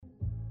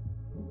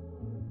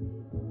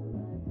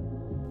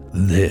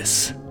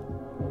This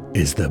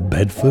is the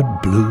Bedford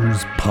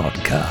Blues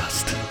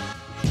Podcast.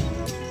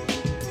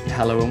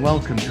 Hello and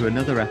welcome to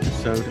another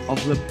episode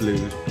of the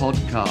Blues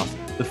Podcast,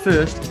 the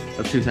first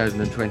of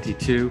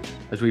 2022,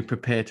 as we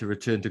prepare to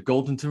return to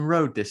Goldington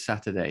Road this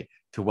Saturday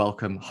to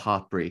welcome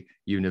Hartpury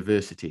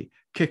University.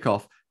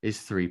 Kickoff is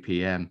 3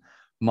 p.m.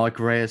 Mike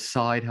Raya's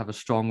side have a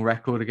strong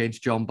record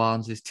against John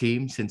Barnes'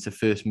 team since the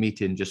first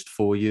meeting just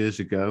 4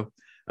 years ago,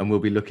 and will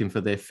be looking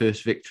for their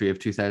first victory of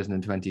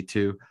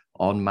 2022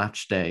 on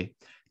match day.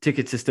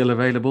 Tickets are still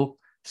available.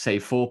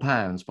 Save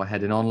 £4 by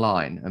heading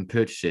online and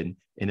purchasing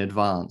in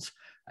advance.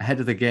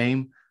 Ahead of the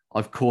game,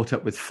 I've caught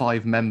up with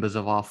 5 members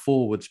of our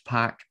forwards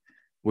pack.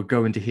 We're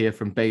going to hear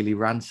from Bailey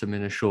Ransom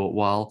in a short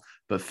while,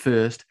 but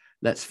first,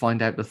 let's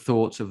find out the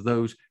thoughts of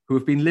those who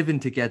have been living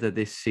together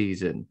this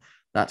season.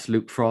 That's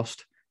Luke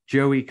Frost,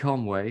 Joey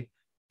Conway,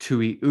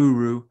 Tui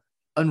Uru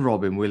and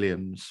Robin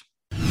Williams.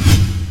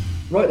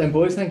 Right then,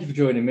 boys, thank you for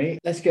joining me.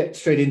 Let's get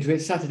straight into it.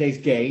 Saturday's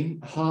game,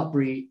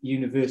 Hartpury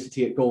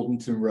University at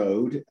Goldington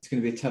Road. It's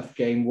going to be a tough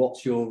game.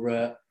 What's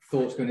your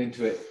thoughts going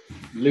into it?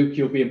 Luke,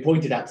 you're being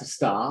pointed at to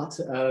start.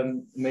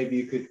 Maybe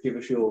you could give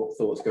us your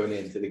thoughts going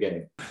into the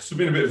game. It's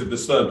been a bit of a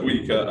disturbed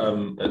week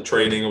at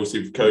training,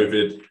 obviously with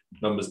COVID,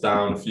 numbers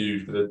down, a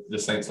few for the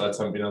Saints lads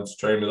haven't been able to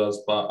train with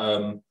us. But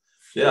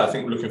I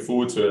think we're looking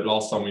forward to it.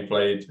 Last time we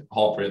played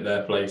Hartpury at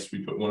their place,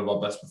 we put one of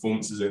our best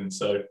performances in.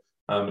 So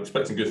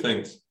expecting good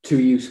things.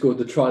 You scored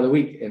the try of the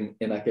week in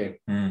that game.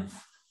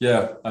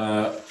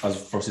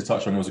 As Frosty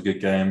touched on, it was a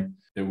good game.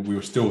 We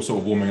were still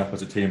sort of warming up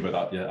as a team,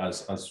 but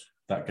as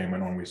that game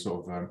went on, we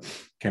sort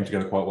of came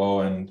together quite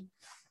well. And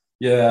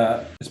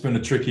it's been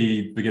a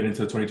tricky beginning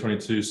to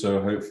 2022.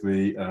 So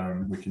hopefully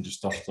we can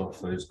just dust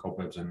off those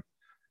cobwebs and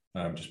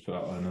just put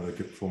out another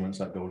good performance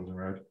at Goldington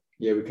Road.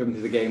 Yeah, we come to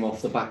the game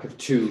off the back of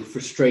 2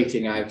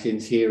 frustrating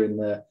outings here in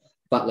the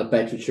Battle of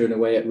Bedfordshire and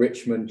away at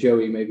Richmond.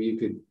 Joey, maybe you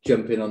could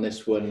jump in on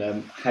this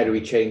one. How do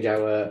we change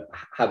our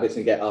habits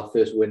and get our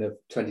first win of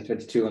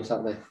 2022 on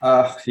Saturday?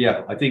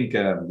 I think,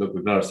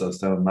 we've let ourselves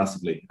down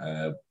massively.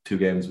 2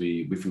 games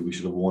we feel we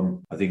should have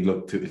won. I think,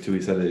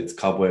 Tui said it's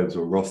cobwebs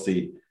or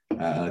rusty.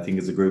 And I think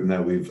as a group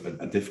now, we've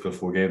a difficult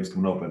 4 games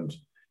coming up, and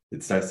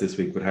it starts this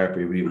week with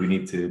Hartpury. We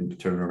need to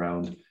turn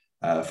around,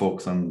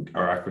 focus on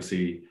our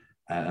accuracy,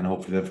 and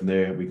hopefully then from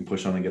there we can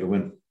push on and get a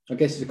win. I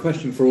guess it's a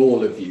question for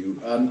all of you.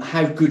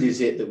 How good is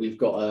it that we've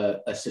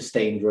got a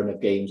sustained run of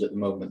games at the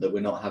moment, that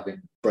we're not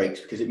having breaks?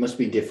 Because it must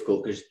be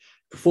difficult, because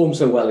performed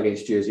so well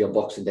against Jersey on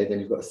Boxing Day, then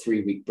you've got a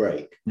 3-week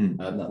break.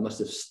 That must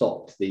have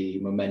stopped the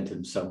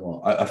momentum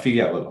somewhat. I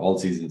feel, all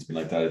season it's been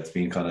like that. It's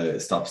been kind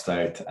of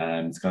stop-start,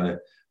 and it's kind of,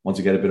 once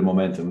you get a bit of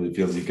momentum, it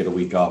feels like you get a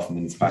week off and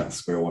then it's back to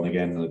square one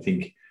again. And I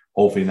think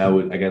hopefully now,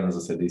 again, as I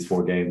said, these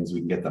 4 games,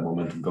 we can get that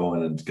momentum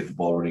going and get the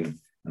ball running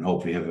and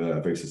hopefully have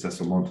a very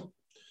successful month.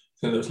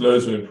 I think there's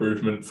loads of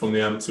improvement from the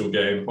Ampthill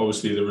game.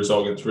 Obviously, the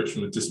result against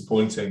Richmond was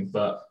disappointing,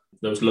 but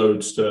there was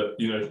loads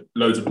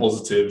of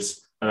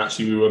positives. And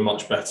actually, we were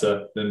much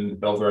better than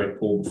our very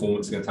poor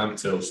performance against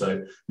Ampthill. So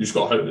you just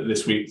got to hope that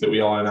this week that we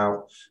iron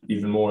out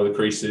even more of the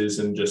creases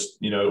and just,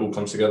 it all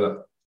comes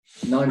together.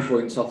 9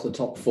 points off the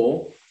top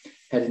 4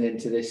 heading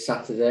into this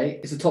Saturday.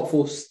 Is the top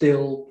 4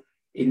 still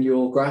in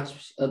your grasp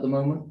at the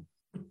moment?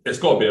 It's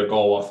got to be a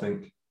goal, I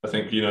think.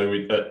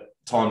 We at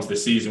times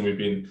this season we've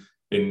been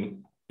in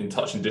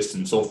touching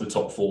distance of the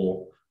top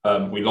 4.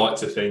 We like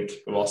to think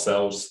of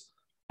ourselves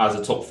as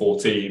a top 4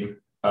 team.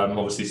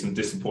 Obviously, some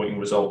disappointing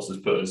results has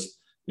put us,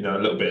 a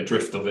little bit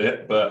adrift of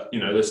it. But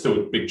there's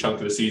still a big chunk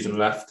of the season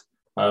left.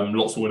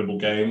 Lots of winnable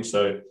games,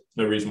 so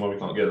no reason why we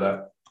can't get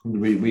there.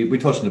 We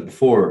touched on it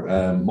before.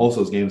 Most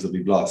of those games that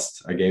we've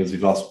lost are games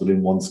we've lost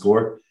within 1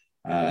 score,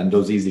 and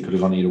those easily could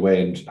have gone either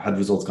way. And had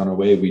results gone our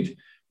way, we'd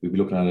be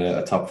looking at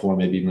a top 4,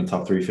 maybe even a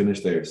top 3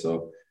 finish there.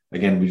 So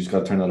again, we just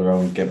got to turn that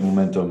around, get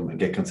momentum and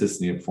get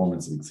consistency in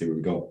performance and see where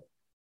we go.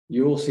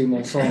 You all seem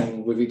on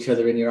song with each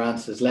other in your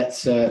answers.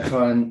 Let's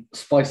try and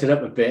spice it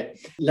up a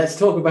bit. Let's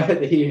talk about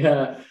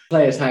the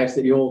players' house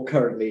that you all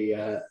currently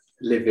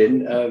live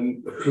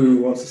in.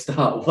 Who wants to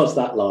start? What's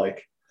that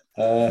like?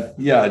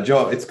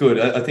 Joe, it's good.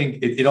 I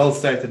think it all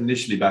started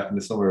initially back in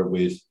the summer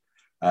with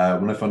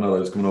when I found out I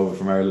was coming over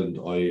from Ireland.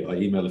 I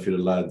emailed a few of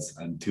the lads,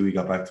 and Tui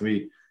got back to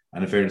me.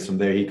 And in fairness, from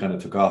there, he kind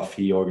of took off.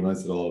 He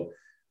organised it all.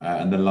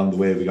 And then along the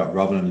way, we got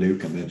Robin and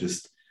Luke, and then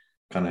just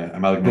kind of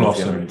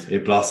amalgamated together.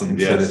 It blossomed.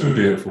 Yeah, it's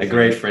beautiful. A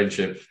great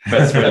friendship.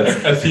 Best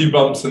friends. A few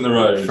bumps in the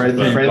road. Friends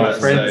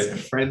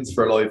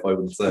for life, I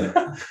would say.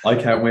 I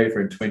can't wait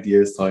for in 20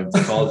 years' time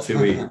to call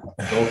Tui,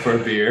 go for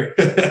a beer,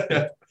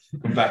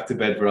 come back to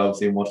Bedford,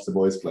 obviously, and watch the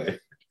boys play.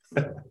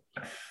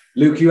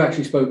 Luke, you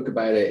actually spoke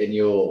about it in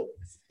your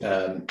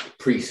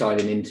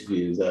pre-signing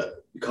interview, that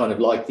you kind of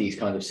like these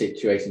kind of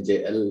situations.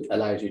 It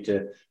allows you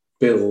to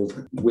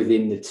build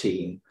within the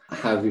team.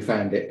 How have you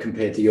found it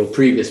compared to your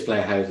previous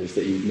player houses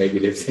that you maybe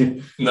lived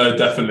in? No,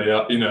 definitely.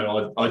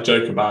 I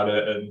joke about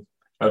it, and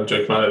I'm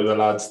joking about it with the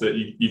lads that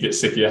you get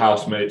sick of your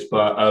housemates,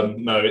 but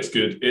no, it's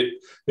good.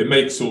 It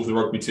makes sort of the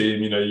rugby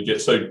team, you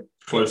get so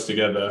close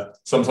together,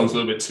 sometimes a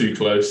little bit too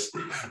close,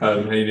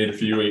 and you need a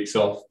few weeks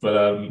off,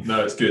 but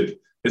no, it's good.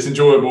 it's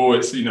enjoyable.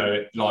 It's, you know,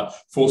 it like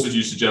forces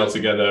you to gel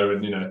together,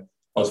 and, you know,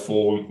 us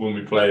four, when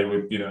we play,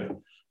 we, you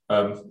know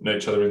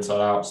each other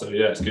inside out. So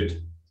yeah, it's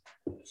good.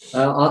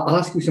 I'll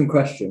ask you some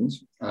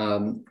questions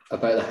about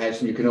the house,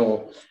 and you can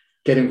all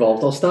get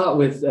involved. I'll start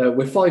with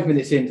we're 5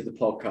 minutes into the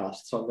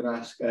podcast, so I'm going to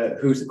ask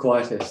who's the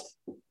quietest.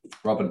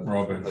 Robin.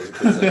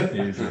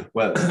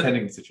 Well,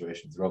 depending on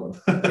situations, Robin.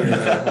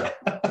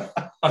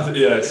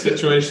 Yeah,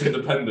 situation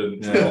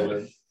dependent. Yeah.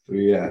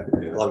 Yeah.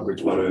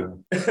 Language barrier.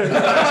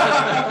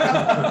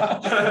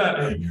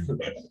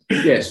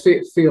 Yes,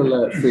 feel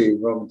free,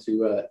 Ron,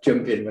 to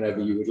jump in whenever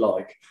you would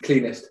like.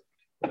 Cleanest.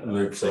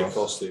 Luke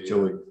Frosty.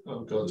 Joey.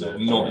 Oh God,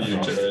 not you,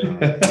 Jay.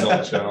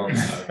 Not a chance.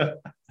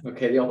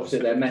 Okay, the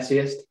opposite there,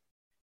 messiest.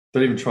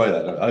 Don't even try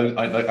that.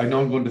 I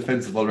know I'm going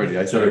defensive already.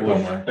 I said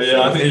Conway.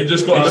 Yeah, I think you've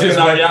just got to get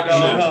that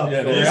reaction. No,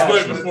 You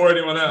spoke before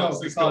anyone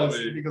else.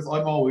 Because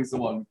I'm always the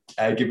one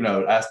giving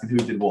out, asking who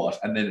did what,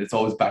 and then it's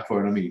always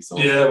backfiring on me. So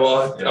yeah,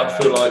 well, I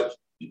feel like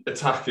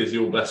attack is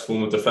your best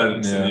form of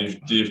defence, and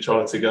you've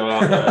tried to go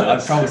out there. I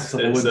promise I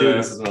wouldn't do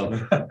this as well.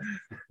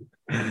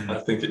 I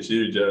think it's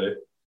you, Joe.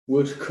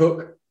 Would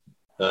cook.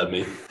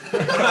 Me.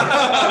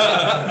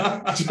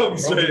 Jump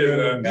straight in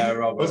there.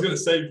 Yeah, I was going to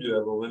save you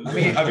there, Robin.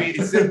 I mean,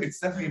 it's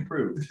definitely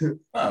improved.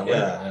 Oh,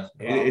 yeah.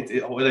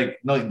 It like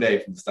night and day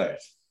from the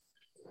start.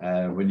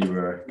 When you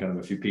were kind of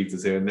a few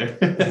pizzas here and there.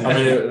 I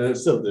mean,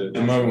 still do.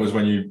 The moment was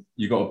when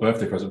you got a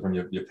birthday present from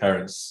your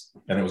parents,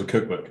 and it was a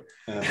cookbook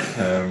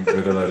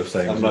with a load of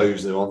sayings. I'm not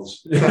usually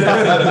ones.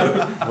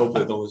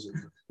 Hopefully, those.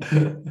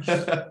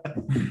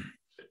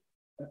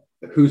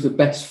 Who's the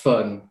best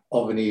fun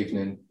of an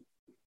evening?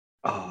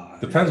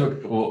 Depends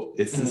what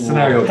it's the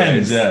scenario.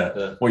 Depends,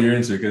 what you're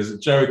into. Because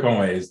Joey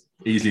Conway is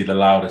easily the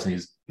loudest, and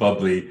he's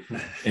bubbly,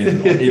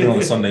 even on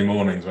the Sunday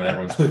mornings when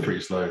everyone's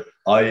pretty slow.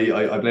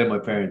 I blame my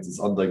parents.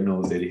 It's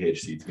undiagnosed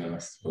ADHD, to be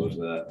honest.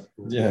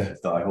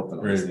 But I hope they're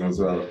not listening as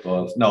well.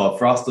 But no,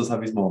 Frost does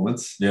have his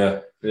moments.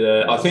 Yeah.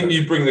 I think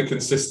you bring the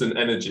consistent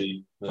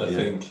energy. I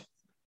think.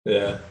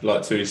 Yeah,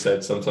 like Tui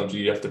said, sometimes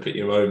you have to pick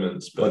your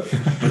moments. But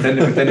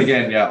then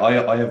again,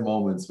 I have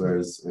moments.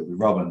 Whereas with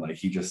Robin, like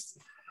he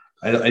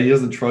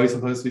doesn't try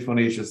sometimes to be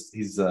funny. It's just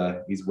his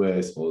way,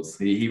 I suppose.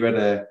 He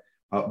read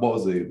what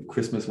was it?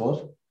 Christmas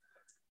what?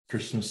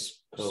 Christmas.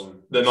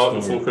 The night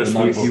before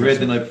Christmas. He read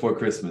The Night Before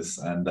Christmas,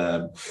 and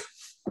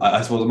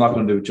I suppose I'm not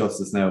going to do it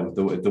justice now.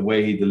 The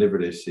way he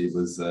delivered it, it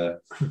was a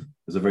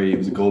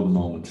golden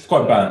moment. It's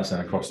quite balanced then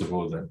across the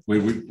board. Then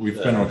we've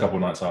been on a couple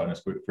of nights out, and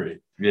it's pretty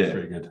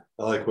good.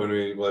 I like when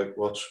we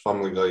watch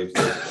Family Guy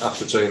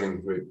after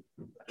training.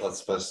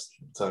 That's the best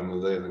time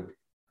of the day.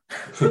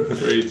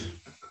 Agreed.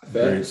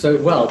 So,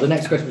 the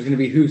next question was going to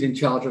be who's in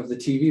charge of the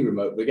TV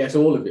remote? We guess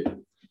all of it.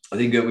 I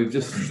think we've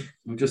just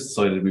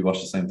decided we watch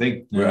the same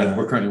thing.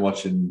 We're currently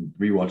rewatching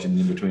The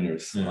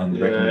In-Betweeners on the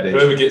recommendation.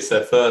 Whoever gets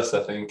there first,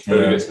 I think.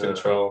 Whoever gets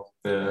control.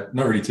 Yeah.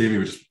 Not really TV,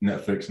 we're just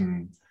Netflix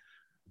and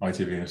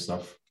ITV and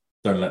stuff.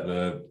 Don't let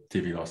the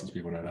TV license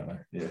people know that though.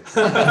 Yeah.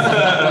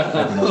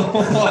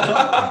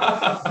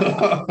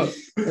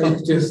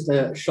 You've just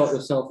shot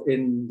yourself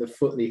in the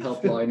foot the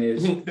helpline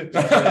is.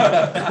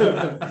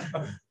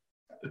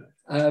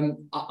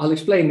 I'll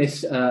explain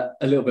this a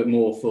little bit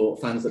more for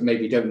fans that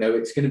maybe don't know.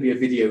 It's going to be a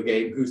video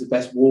game. Who's the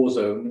best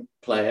Warzone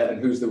player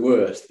and who's the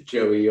worst?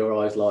 Joey, your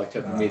eyes light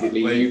up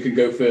immediately. You can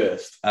go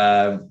first.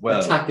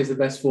 Attack is the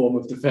best form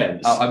of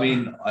defence.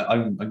 I'm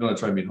going to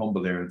try and be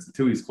humble here. And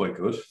Tui's quite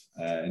good.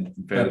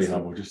 Don't be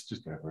humble. Just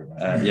go for it,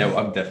 man.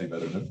 I'm definitely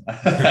better than him.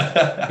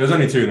 There's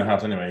only two in the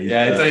house anyway.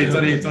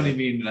 It's only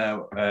me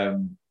now.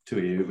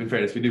 Tui. In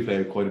fairness, we do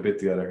play quite a bit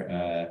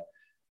together.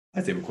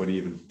 I'd say we're quite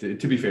even.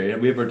 To be fair,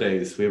 we have our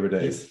days.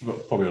 He's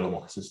probably a lot more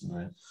consistent.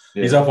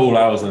 Yeah. He's up all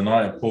hours of the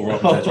night. Poor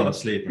Robin's there trying to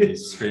sleep, and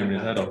he's screaming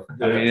his head off.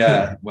 I mean,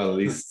 well, at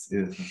least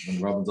when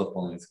Robin's up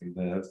all night, we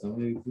have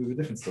a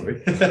different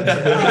story.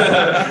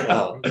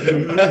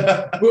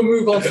 We'll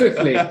move on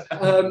swiftly.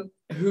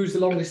 Who's the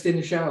longest in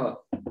the shower?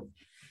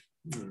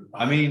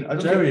 I mean,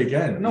 Joey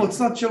again. No, it's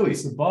not Joey.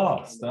 It's the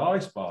bath, the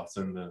ice bath,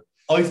 and the.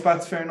 Ice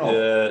bath's fair enough.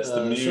 Yeah, it's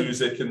the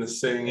music and the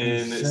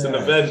singing. It's an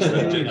event.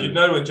 You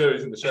know when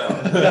Joey's in the shower.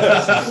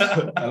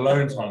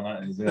 Alone time,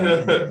 that is.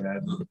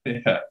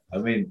 Yeah. I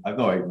mean, I've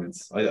no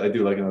arguments. I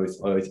do like a nice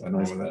bath.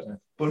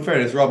 But in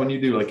fairness, Robin, you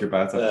do like your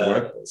baths after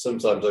work.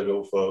 Sometimes I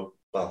go for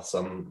baths.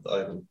 I'm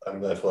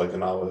there for like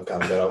an hour. I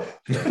can't get out.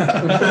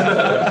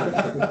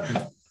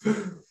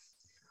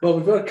 Well,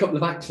 we've got a couple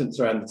of accents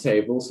around the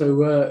table.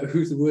 So,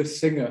 who's the worst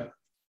singer?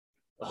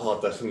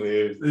 Oh,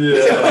 definitely.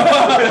 Yeah.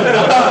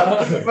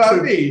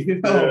 About me?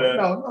 No,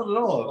 not at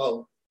all.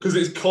 Well, because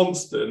it's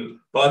constant.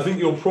 But I think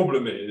your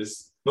problem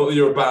is not that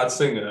you're a bad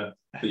singer,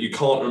 that you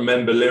can't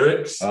remember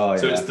lyrics. So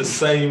it's the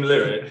same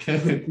lyric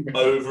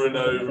over and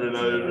over and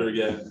over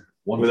again.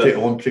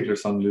 One particular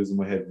song losing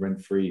my head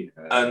rent free.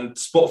 And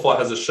Spotify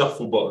has a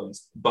shuffle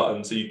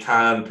button, so you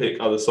can pick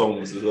other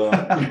songs as well.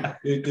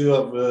 You do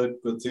have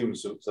good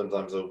tunes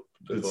sometimes, though.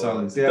 Good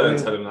songs. Don't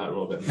tell him that,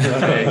 Robin.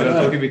 Okay,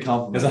 don't give me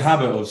compliments. There's a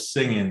habit of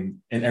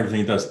singing in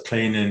everything he does,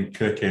 cleaning,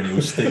 cooking.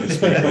 He'll stick the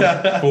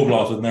speaker full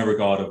blast with no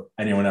regard of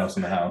anyone else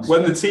in the house.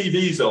 When the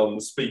TV's on,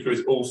 the speaker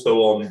is also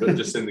on, but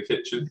just in the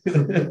kitchen.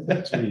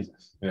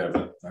 Jesus. Yeah,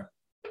 but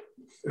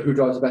Who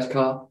drives the best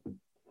car?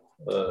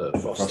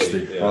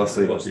 Frosty.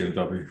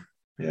 BMW.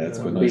 Yeah, it's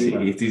quite nice.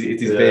 It's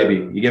his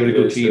baby. You gave it a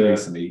good clean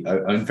recently.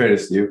 In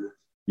fairness to you,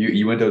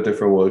 you went out there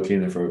for a while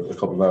cleaning for a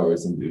couple of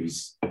hours and it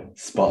was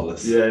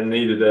spotless. Yeah,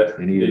 needed it.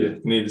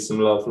 Needed some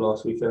love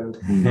last weekend.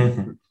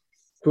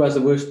 Who has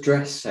the worst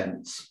dress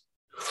sense?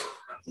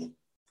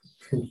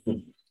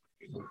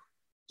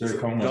 Jerry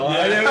Conway. I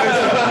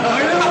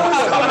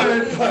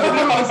knew it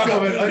was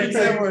coming. He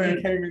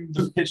came in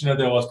the kitchen the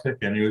other day I was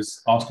cooking and he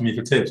was asking me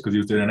for tips because he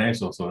was doing an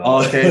ASOS or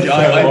Oh, okay,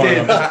 I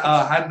did.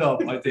 Hand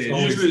up, I did.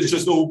 Usually it's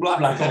just all black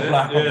on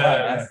black.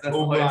 That's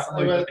all black.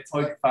 It's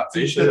like a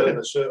T-shirt and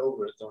a shirt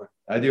over it, don't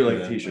I do like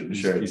a t-shirt and a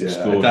shirt. He's Yeah,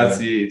 scored,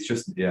 it's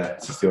just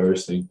the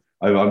Irish thing.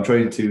 I'm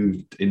trying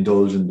to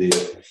indulge in the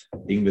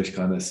English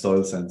kind of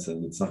style sense,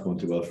 and it's not going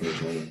too well for me at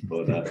the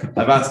moment. But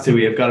I've asked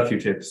Tui. I've got a few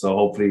tips, so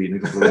hopefully in a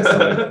couple of weeks'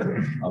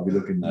 time, I'll be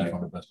looking.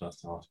 Not the best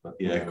person to ask, but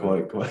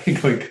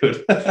Quite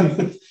good.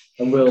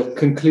 And we'll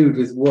conclude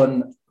with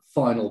one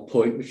final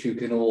point, which you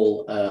can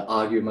all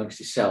argue amongst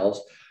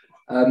yourselves.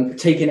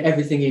 Taking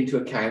everything into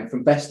account,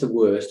 from best to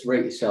worst,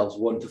 rate yourselves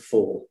 1 to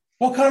 4.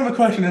 What kind of a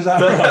question is that?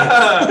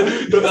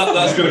 But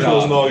that's going to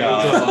cause an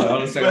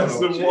argument.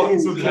 Best of 1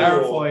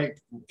 to 4.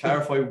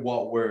 Clarify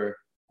what we're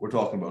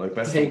talking about. Like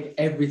best. Take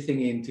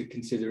everything into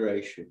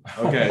consideration.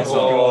 Okay,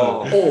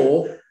 so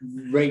or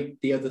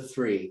rate the other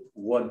 3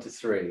 1 to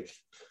 3.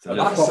 So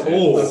that's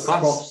all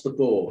across the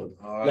board.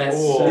 Let's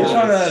put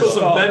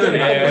some better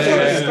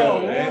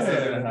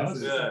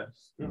Yeah.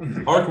 I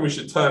reckon we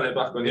should turn it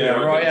back on you.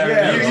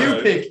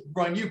 You pick,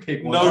 Brian. You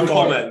pick one. No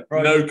comment.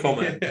 Right. No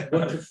comment.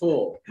 1 to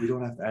 4. We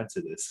don't have to answer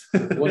this.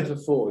 1 to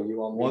 4. You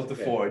want 1 to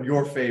 4. And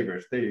your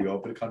favourite. There you go.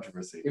 Bit of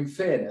controversy. In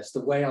fairness,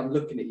 the way I'm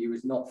looking at you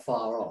is not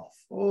far off.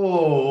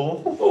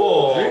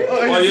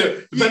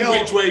 Depends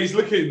which way he's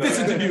looking. This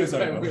interview is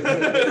over.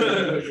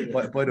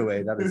 By the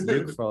way, that is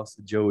Luke Frost,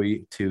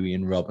 Joey, Tui,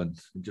 and Robin.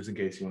 Just in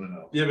case you want to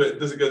know. Yeah, but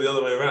does it go the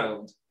other way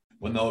around?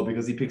 Well, no,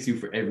 because he picks you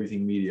for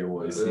everything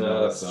media-wise.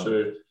 That's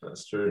true.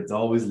 That's true. It's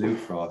always Luke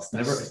Frost.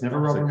 It's never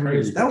Robin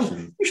Williams.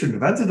 You shouldn't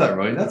have answered that,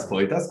 right? That's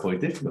quite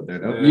difficult there.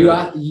 No?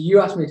 You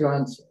asked me to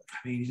answer.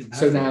 I mean, you didn't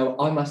so now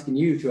I'm asking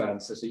you to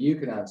answer, so you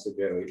can answer,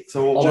 Joey.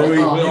 So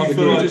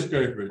just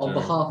go for it. On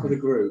behalf of the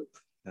group,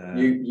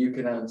 you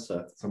can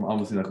answer. So I'm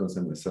obviously not going to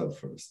say myself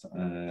first.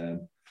 I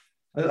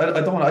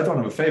don't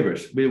have a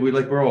favourite.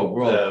 We're all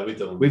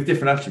we have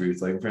different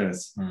attributes. Like in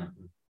fairness.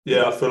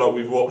 Yeah, I feel like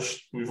we've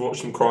watched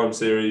some crime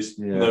series.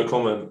 Yeah. No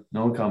comment.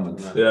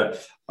 Yeah,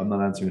 I'm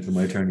not answering to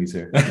my attorneys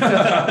here.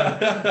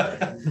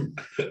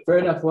 Fair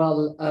enough.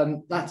 Well,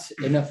 that's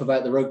enough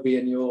about the rugby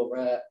and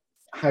your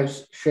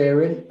house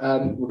sharing.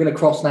 We're going to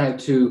cross now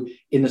to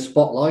In the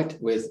Spotlight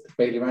with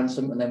Bailey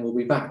Ransom, and then we'll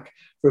be back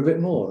for a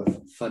bit more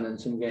of fun and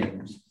some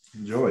games.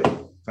 Enjoy.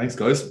 Thanks,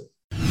 guys.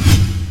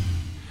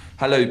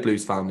 Hello,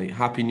 Blues family.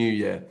 Happy New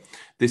Year.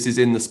 This is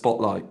In the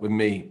Spotlight with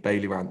me,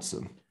 Bailey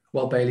Ransom.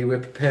 Well, Bailey, we're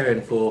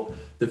preparing for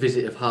the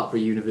visit of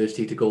Hartpury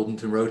University to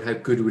Goldington Road. How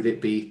good would it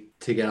be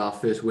to get our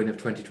first win of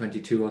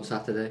 2022 on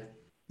Saturday?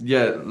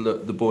 Yeah,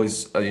 look, the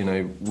boys,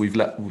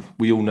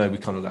 we all know we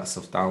kind of let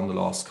ourselves down the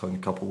last kind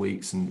of couple of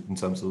weeks in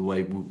terms of the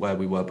way where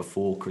we were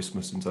before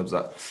Christmas, in terms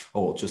of that,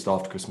 or just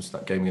after Christmas,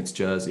 that game against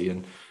Jersey.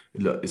 And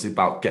look, it's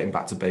about getting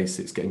back to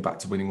basics, getting back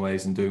to winning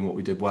ways and doing what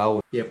we did well.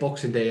 Yeah,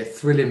 Boxing Day, a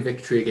thrilling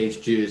victory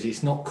against Jersey.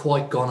 It's not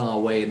quite gone our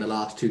way in the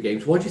last 2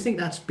 games. Why do you think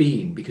that's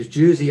been? Because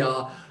Jersey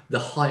are the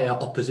higher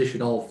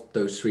opposition of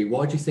those 3.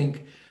 Why do you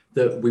think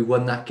that we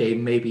won that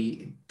game,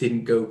 maybe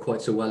didn't go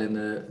quite so well in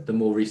the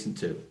more recent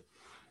 2?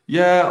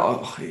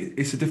 Yeah,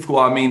 it's a difficult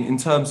one. I mean, in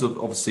terms of,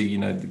 obviously,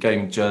 the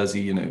game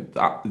Jersey,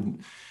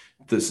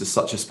 this is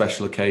such a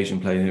special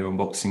occasion playing here on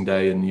Boxing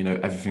Day, and,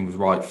 everything was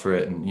right for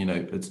it. And,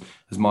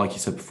 as Mikey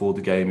said before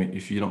the game,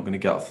 if you're not going to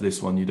get up for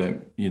this one, you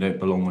don't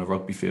belong on a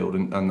rugby field.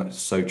 And that's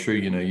so true.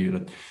 You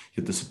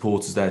had the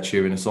supporters there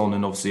cheering us on,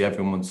 and obviously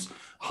everyone's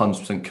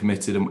 100%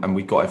 committed, and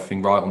we got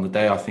everything right on the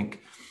day. I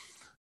think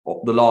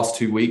the last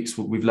 2 weeks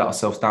we've let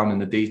ourselves down in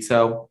the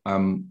detail,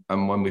 and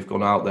when we've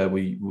gone out there,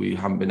 we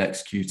haven't been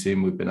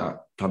executing. We've been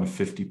at kind of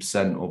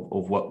 50%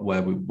 of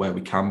where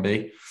we can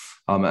be,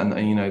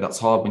 and that's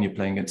hard when you're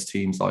playing against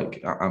teams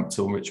like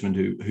Ampthill and Richmond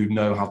who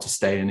know how to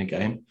stay in a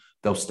game.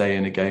 They'll stay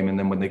in a game, and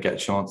then when they get a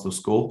chance, they'll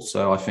score.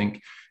 So I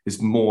think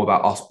it's more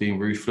about us being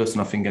ruthless,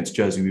 and I think against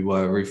Jersey we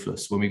were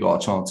ruthless. When we got our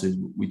chances,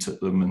 we took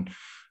them,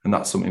 and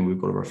that's something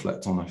we've got to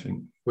reflect on, I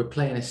think. We're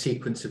playing a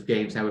sequence of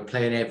games now. We're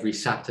playing every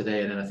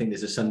Saturday, and then I think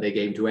there's a Sunday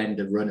game to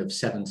end a run of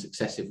 7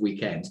 successive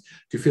weekends.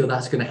 Do you feel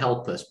that's going to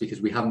help us?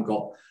 Because we haven't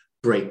got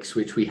breaks,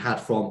 which we had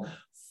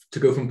to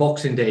go from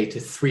Boxing Day to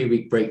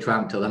 3-week break to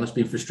Ampthill. That must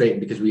be frustrating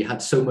because we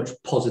had so much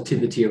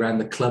positivity around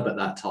the club at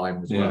that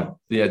time as well.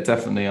 Yeah,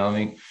 definitely. I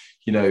mean,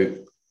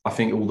 I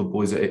think all the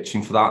boys are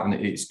itching for that, and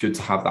it's good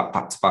to have that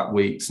back-to-back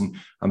weeks and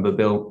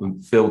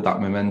build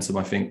that momentum.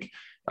 I think,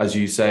 as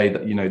you say,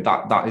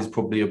 that that is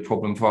probably a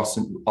problem for us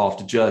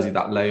after Jersey,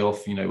 that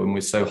layoff. When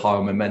we're so high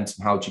on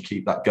momentum, how do you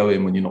keep that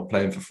going when you're not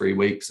playing for 3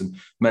 weeks? And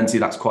mentally,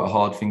 that's quite a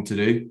hard thing to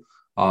do.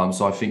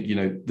 So I think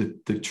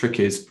the trick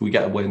is we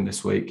get a win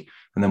this week,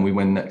 and then we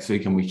win next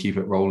week, and we keep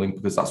it rolling,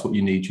 because that's what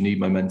you need. You need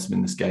momentum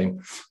in this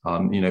game.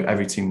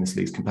 Every team in this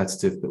league is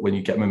competitive, but when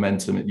you get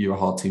momentum, you're a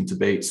hard team to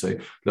beat. So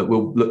look,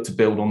 we'll look to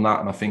build on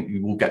that, and I think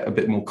we will get a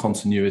bit more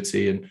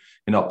continuity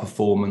in our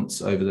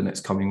performance over the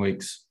next coming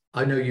weeks.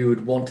 I know you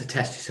would want to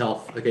test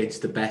yourself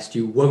against the best.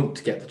 You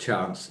won't get the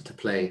chance to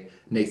play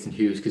Nathan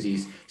Hughes because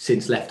he's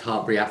since left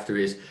Hartpury after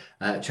his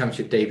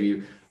championship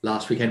debut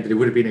last weekend, but it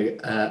would have been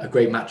a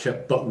great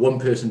matchup. But one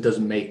person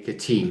doesn't make a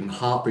team.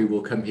 Hartpury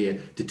will come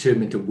here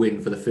determined to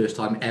win for the first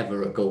time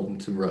ever at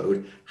Goldington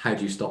Road. How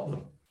do you stop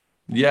them?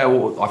 Yeah,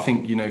 well, I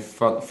think,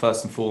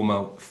 first and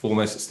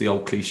foremost, it's the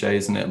old cliche,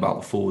 isn't it,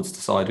 about the forwards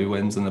decide who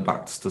wins and the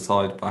backs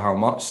decide by how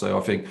much. So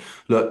I think,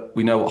 look,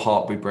 we know what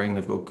Hartpury bring.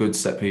 They've got good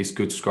set piece,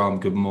 good scrum,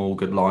 good maul,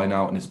 good line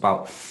out. And it's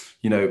about,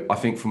 I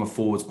think from a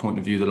forwards point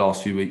of view, the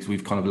last few weeks,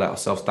 we've kind of let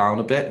ourselves down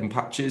a bit in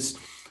patches,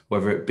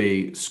 whether it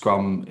be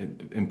scrum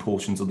in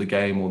portions of the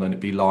game or then it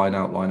be line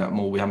out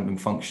more. We haven't been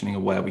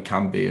functioning where we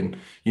can be. And,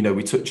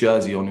 we took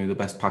Jersey on, who are the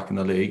best pack in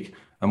the league,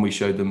 and we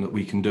showed them that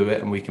we can do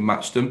it and we can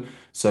match them.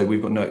 So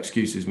we've got no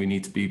excuses. We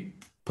need to be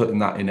putting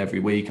that in every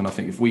week. And I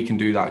think if we can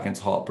do that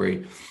against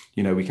Hartpury,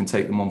 we can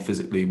take them on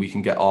physically. We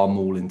can get our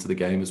maul into the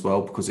game as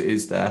well, because it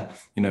is there.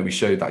 We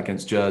showed that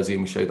against Jersey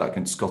and we showed that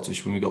against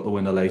Scottish when we got the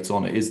winner late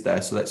on. It is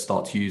there. So let's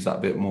start to use that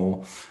a bit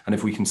more. And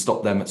if we can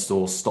stop them at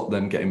source, stop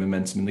them getting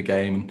momentum in the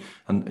game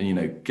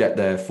and get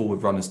their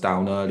forward runners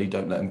down early,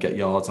 don't let them get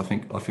yards, I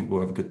think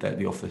we'll have a good day at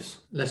the office.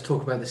 Let's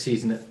talk about the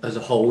season as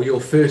a whole. You're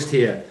first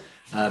here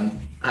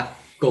at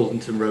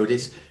Goldington Road.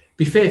 It's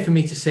be fair for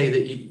me to say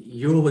that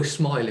you're always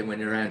smiling when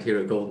you're around here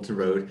at Goldington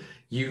Road.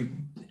 You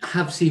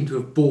have seemed to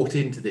have bought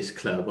into this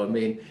club. I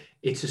mean,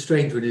 it's a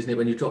strange one, isn't it,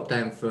 when you drop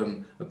down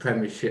from a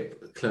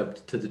Premiership club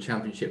to the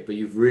Championship, but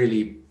you've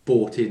really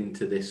bought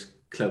into this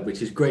club,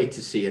 which is great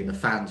to see. And the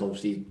fans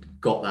obviously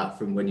got that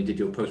from when you did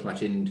your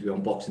post-match interview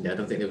on Boxing Day. I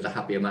don't think there was a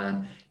happier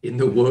man in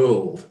the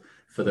world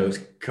for those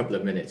couple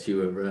of minutes. You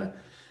were,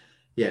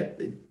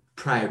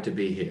 proud to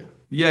be here.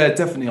 Yeah,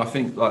 definitely. I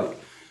think,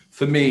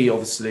 for me,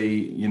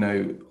 obviously,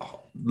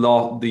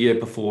 the year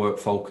before at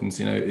Falcons,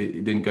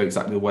 it didn't go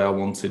exactly the way I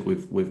wanted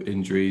with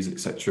injuries,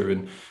 etc.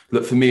 And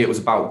look, for me, it was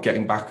about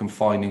getting back and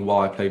finding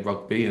why I played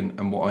rugby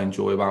and what I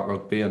enjoy about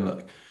rugby. And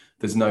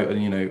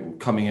look,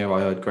 coming here,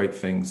 I heard great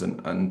things,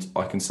 and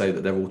I can say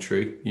that they're all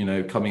true.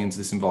 Coming into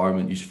this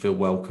environment, you should feel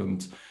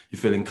welcomed, you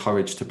feel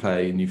encouraged to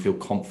play, and you feel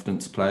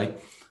confident to play.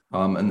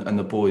 And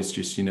the boys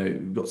just,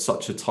 we've got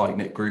such a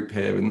tight-knit group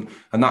here.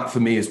 And that, for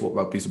me, is what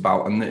rugby's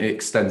about. And it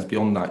extends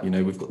beyond that.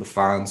 We've got the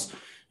fans,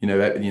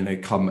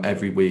 come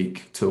every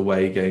week to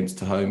away games,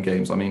 to home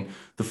games. I mean,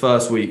 the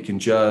first week in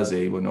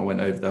Jersey, when I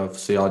went over there,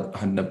 obviously I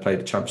had never played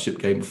a championship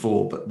game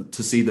before, but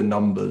to see the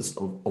numbers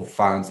of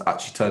fans that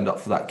actually turned up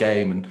for that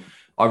game, and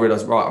I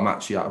realised, right, I'm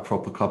actually at a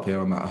proper club here.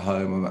 I'm at a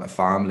home, I'm at a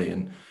family.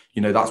 And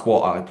that's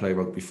what I play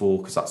rugby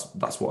for, because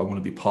that's what I want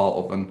to be part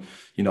of. And,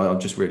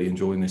 I'm just really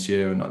enjoying this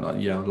year. And I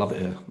love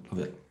it here. Love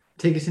it.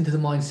 Take us into the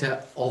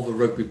mindset of a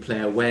rugby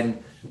player when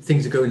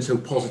things are going so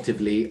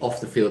positively off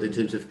the field, in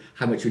terms of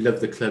how much you love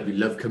the club, you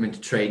love coming to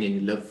training,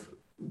 you love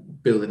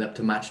building up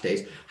to match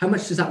days. How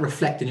much does that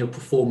reflect in your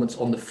performance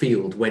on the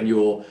field when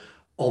you're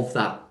of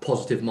that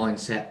positive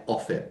mindset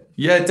off it?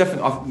 Yeah,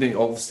 definitely. I think,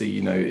 obviously,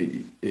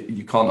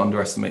 you can't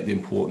underestimate the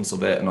importance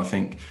of it. And I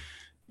think,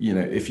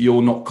 if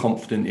you're not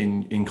confident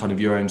in kind of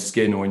your own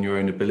skin or in your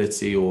own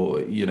ability,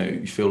 or,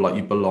 you feel like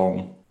you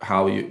belong,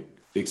 how you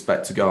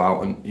expect to go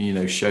out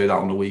and, show that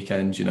on the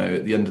weekend.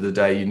 At the end of the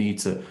day, you need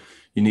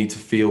to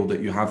feel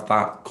that you have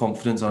that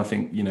confidence. And I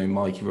think,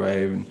 Mikey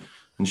Ray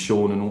and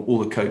Sean and all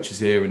the coaches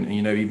here, and,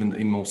 even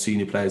the more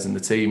senior players in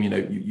the team,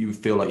 you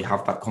feel like you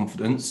have that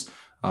confidence.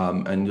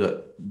 And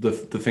the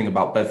thing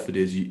about Bedford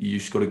is you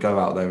just got to go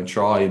out there and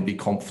try and be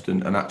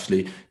confident and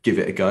actually give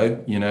it a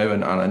go,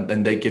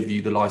 and they give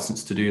you the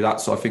license to do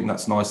that. So I think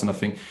that's nice. And I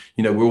think,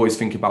 we're always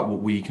thinking about what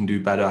we can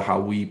do better,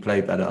 how we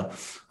play better.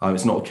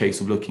 It's not a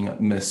case of looking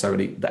at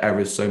necessarily the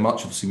errors so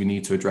much. Obviously, we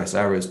need to address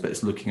errors, but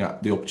it's looking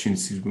at the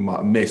opportunities we might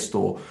have missed,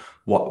 or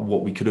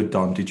what we could have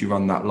done. Did you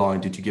run that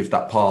line? Did you give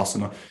that pass?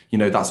 And,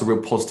 that's a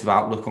real positive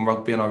outlook on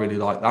rugby. And I really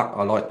like that.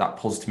 I like that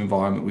positive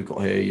environment we've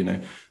got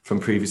here, from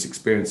previous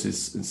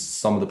experiences in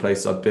some of the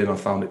places I've been. I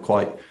found it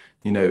quite,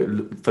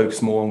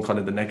 focus more on kind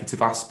of the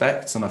negative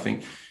aspects. And I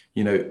think,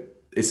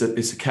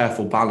 it's a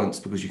careful balance,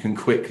 because you can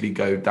quickly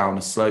go down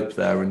a slope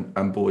there,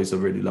 and boys are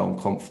really low on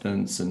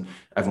confidence, and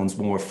everyone's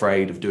more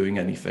afraid of doing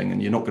anything,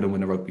 and you're not going to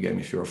win a rugby game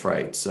if you're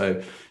afraid.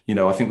 So,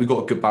 I think we've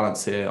got a good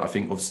balance here. I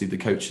think obviously the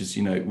coaches,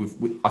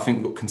 I think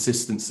we've got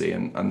consistency,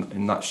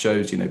 and that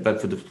shows,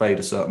 Bedford have played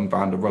a certain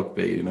brand of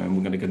rugby, and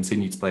we're going to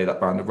continue to play that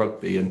brand of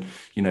rugby, and,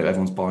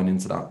 everyone's buying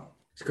into that.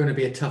 It's going to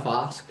be a tough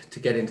ask to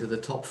get into the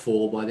top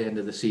 4 by the end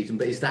of the season,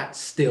 but is that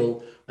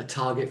still a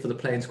target for the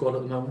playing squad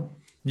at the moment?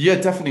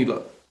 Yeah, definitely.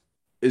 Look,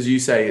 as you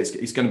say,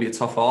 it's going to be a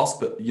tough ask,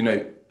 but you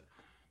know,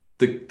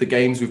 the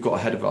games we've got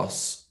ahead of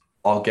us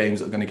are games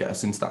that are going to get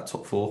us into that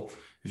top 4.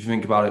 If you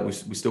think about it,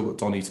 we still got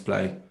Donny to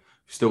play, we've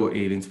still got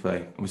Ealing to play,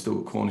 and we've still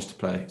got Cornish to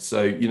play.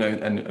 So you know,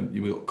 and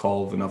we've got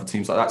Colv and other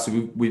teams like that. So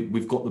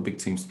we've got the big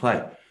teams to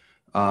play.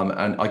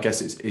 And I guess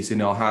it's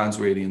in our hands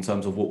really in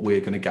terms of what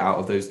we're going to get out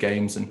of those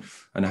games and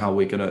how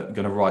we're going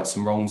to right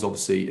some wrongs.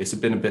 Obviously, it's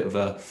been a bit of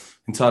a,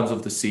 in terms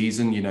of the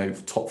season, you know,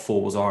 top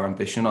 4 was our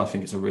ambition. I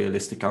think it's a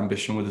realistic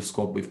ambition with the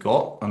squad we've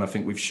got, and I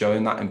think we've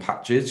shown that in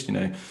patches. You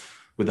know,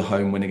 with the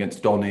home win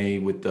against Donny,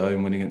 with the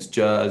home win against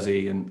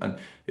Jersey, and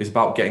it's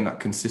about getting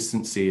that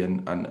consistency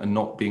and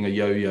not being a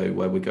yo-yo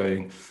where we're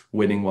going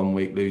winning one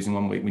week, losing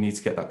one week. We need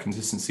to get that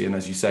consistency, and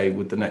as you say,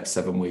 with the next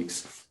 7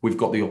 weeks, we've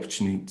got the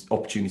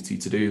opportunity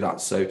to do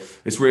that. So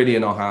it's really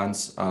in our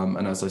hands,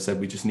 and as I said,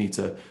 we just need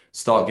to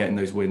start getting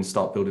those wins,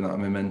 start building that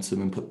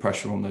momentum, and put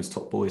pressure on those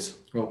top boys.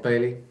 Rob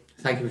Bailey,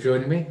 thank you for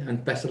joining me,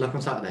 and best of luck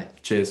on Saturday.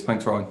 Cheers.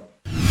 Thanks, Ryan.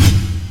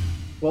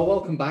 Well,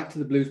 welcome back to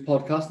the Blues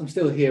podcast. I'm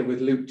still here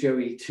with Luke,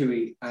 Joey,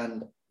 Tui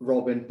and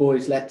Robin.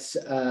 Boys, let's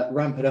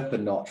ramp it up a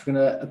notch. We're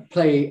going to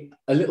play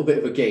a little bit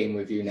of a game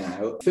with you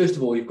now. First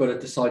of all, you've got to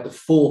decide the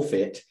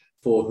forfeit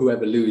for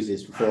whoever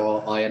loses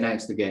before I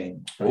announce the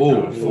game.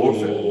 Oh,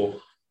 forfeit.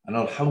 An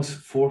old house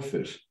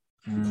forfeit.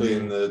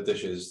 Clean the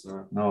dishes.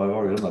 No, I've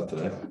already done that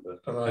today.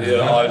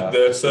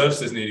 The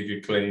surfaces need a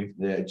good clean.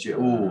 Yeah, do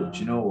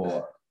you know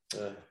what?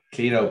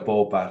 Clean out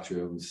both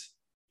bathrooms.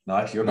 No,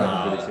 actually, you're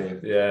not really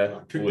clean. Yeah,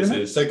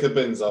 always Take the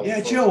bins out.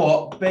 Yeah, do you know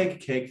what? Bake a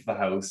cake for the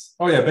house.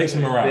 Oh yeah, bake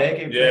some morale.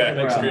 Bake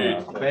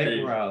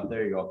morale.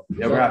 There you go.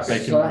 Yeah, we're happy.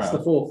 So that's the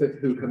forfeit.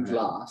 Who comes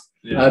last?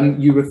 Yeah.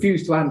 You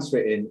refuse to answer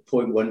it in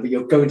point 1, but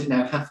you're going to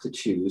now have to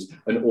choose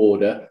an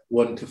order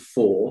 1 to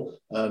 4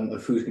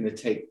 of who's going to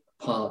take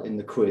part in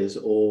the quiz,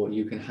 or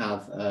you can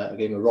have a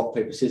game of rock,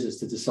 paper, scissors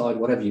to decide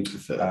whatever you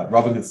prefer.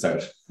 Robin can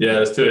start. Yeah,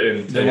 let's do it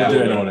in. We'll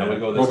do it in order. We'll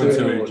go Robin, this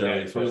Tui, way.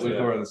 Joey. We'll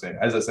go around the same.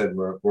 As I said,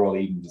 we're all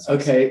even.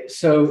 Okay,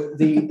 so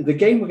the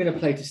game we're going to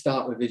play to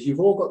start with is you've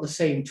all got the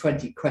same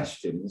 20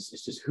 questions.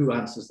 It's just who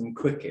answers them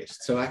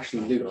quickest. So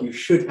actually, Luke, you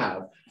should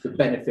have the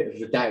benefit of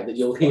the doubt that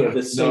you'll hear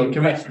the same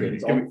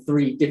questions on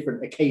 3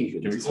 different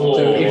occasions. So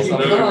if you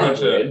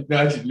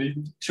can't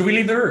win, Should we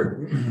leave the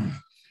room?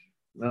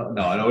 No,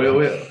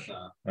 we'll.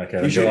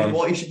 Okay.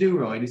 What you should do,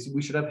 Ryan, is we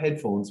should have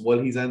headphones while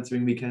he's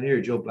answering. We can hear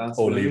Joe blast.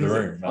 Or leave the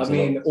room. I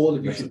mean, all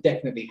of you should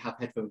definitely have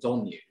headphones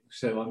on you.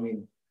 So I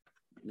mean,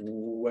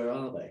 where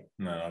are they?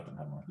 No, I don't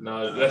have mine.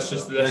 No, let's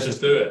just do it.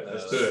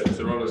 Let's do it.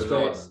 So Robin's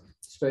last.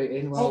 Straight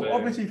in. Oh,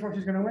 obviously,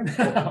 Froshy's going to win.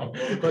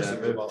 The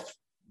question came up.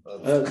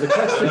 The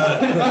question.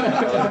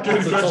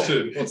 Good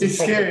question. He's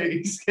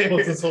scary.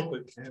 What's the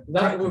topic?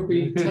 That would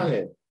be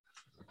telling.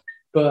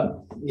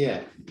 But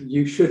yeah,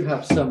 you should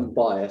have some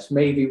bias.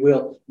 Maybe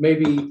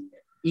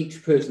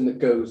each person that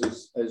goes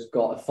has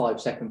got a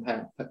 5-second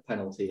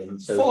penalty, and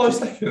so 5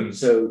 seconds.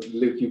 So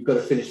Luke, you've got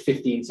to finish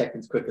 15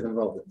 seconds quicker than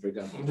Robin, for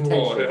example.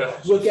 Oh, yeah.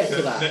 We'll get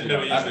to that.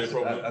 Never usually a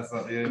problem. That's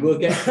not the end. We'll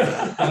get to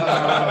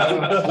that.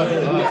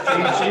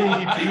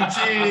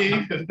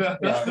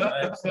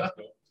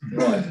 PG.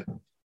 Right.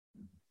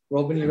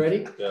 Robin, you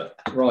ready? Yeah.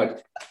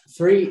 Right.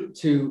 3,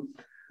 2,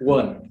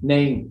 1.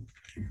 Name.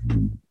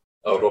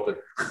 Oh, Robin.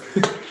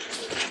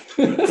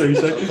 3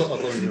 seconds. I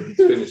thought you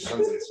finished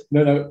sentence.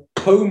 No.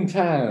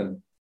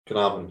 Hometown.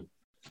 Carnarvon.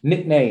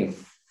 Nickname.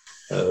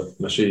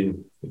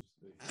 Machine.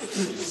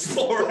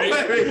 Sorry. I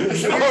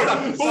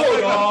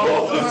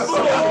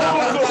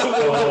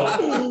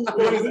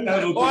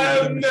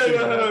have never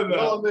heard that.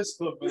 On this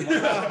club.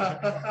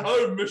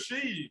 Oh,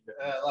 machine.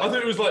 I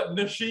thought it was like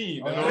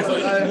machine, and I was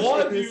like, why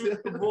have you?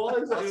 Why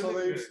is that?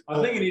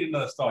 I think you need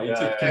another start. You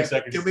took 2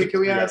 seconds. Can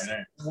we ask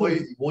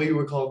why you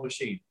were called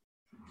Machine?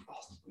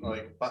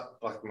 Like back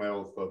in my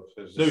old club.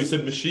 No, he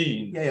said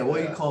machine. Yeah. Why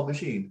are you called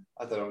Machine?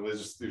 I don't know. They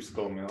just used to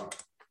call me that.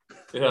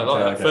 Yeah,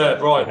 like that. Fair.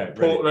 Right.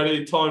 Port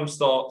ready. Time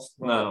starts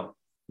now.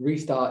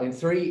 Restart in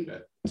 3,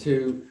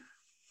 2,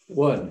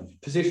 1.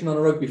 Position on a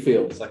rugby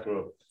field. Second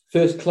row.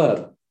 First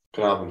club.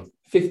 Carnarvon.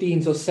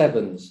 15s or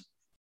 7s.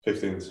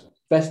 15s.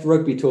 Best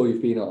rugby tour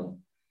you've been on.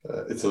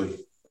 Italy.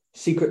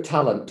 Secret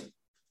talent.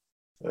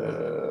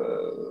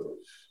 Don't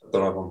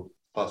have one.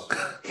 Pass.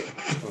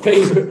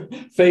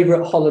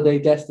 Favorite holiday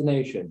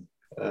destination.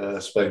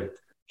 Spain.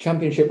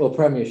 Championship or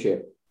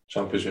Premiership.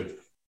 Championship.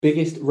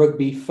 Biggest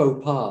rugby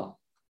faux pas.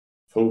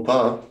 Full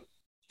par.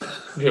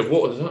 Yeah.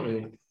 What does that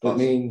mean? It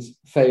means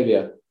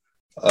failure.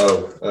 I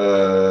don't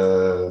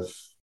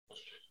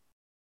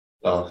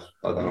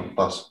know.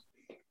 Pass.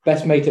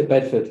 Best mate at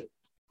Bedford.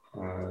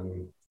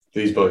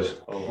 These boys.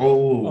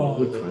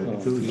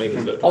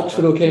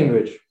 Oxford or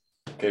Cambridge.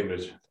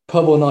 Cambridge.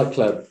 Pub or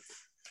nightclub.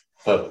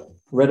 Pub.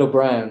 Red or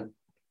brown.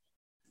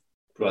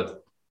 Bread.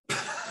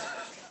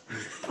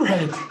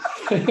 Bread.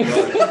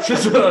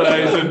 Just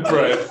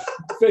bread.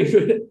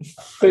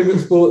 Favorite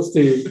sports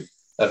team.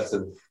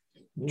 Everton.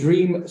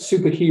 Dream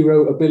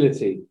superhero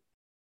ability.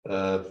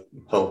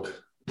 Hulk.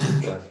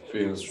 Yeah,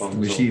 feeling strong.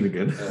 Machine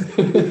again.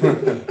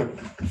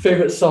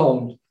 Favourite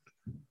song?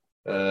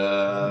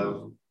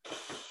 Red.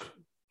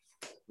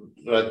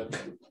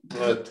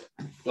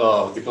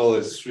 Oh, they call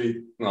it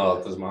street. No,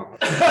 it doesn't matter.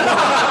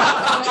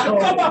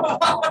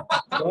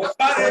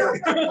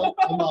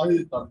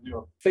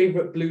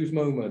 Favourite blues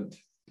moment?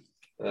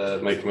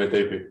 Making my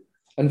debut.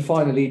 And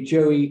finally,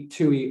 Joey,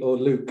 Tui, or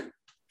Luke?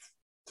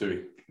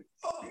 Tui.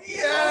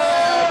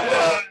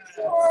 Yeah!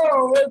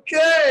 Oh,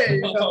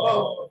 okay.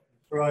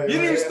 Right. You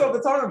didn't even stop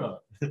the timer.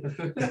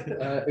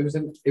 It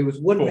was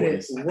 1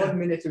 minute, 40. 1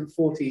 minute and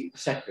 40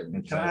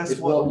 seconds. Can I ask Is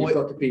what you've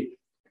got to be.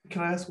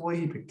 Can I ask why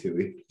he picked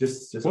Tui?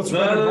 Just What's No,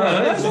 red or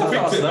brown? that's not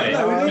fix it, mate.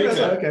 No, we Fix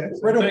don't it. okay.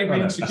 Red or Don't be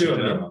brown? insecure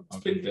Actually, now.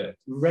 It's big bit.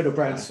 Red or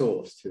brown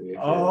sauce, Tui.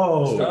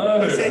 Oh.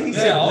 No. He said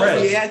Yeah, bread.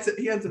 I'll-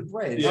 He had some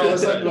bread. Yeah, I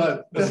was like,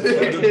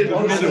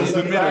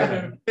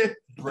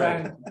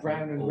 Brown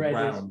and Or red.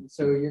 brown.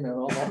 So,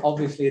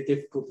 obviously a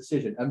difficult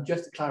decision.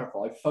 Just to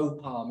clarify, faux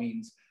pas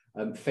means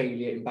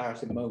failure,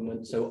 embarrassing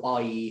moment. So,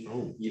 i.e.,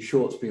 your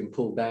shorts being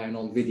pulled down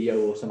on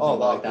video or something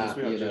like that.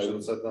 I should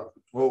have said that.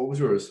 What was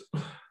yours?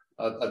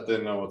 I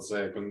didn't know what to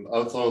say. I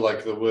thought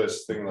like the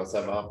worst thing that's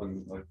ever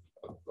happened. Like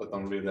I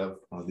don't really have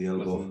The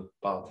elbow. nothing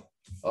bad.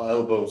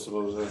 Elbow,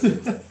 suppose.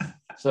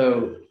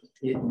 So,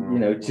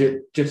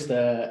 just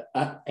a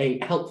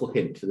helpful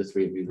hint to the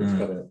three of you that's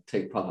got to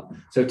take part.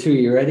 So,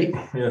 Tui, you ready?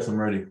 Yes, I'm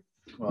ready.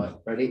 Right,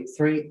 ready?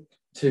 3,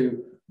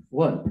 2,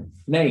 1.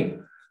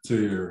 Name,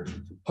 Tui Uru.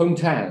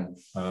 hometown,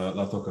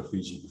 La Toca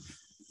Fiji.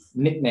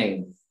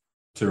 nickname,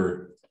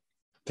 Turu.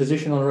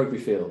 position on a rugby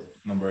field,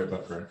 Number 8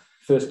 back row.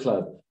 first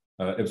club,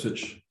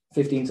 Ipswich.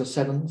 15s or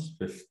 7s,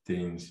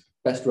 15s.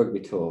 best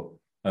rugby tour,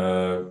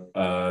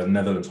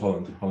 Netherlands,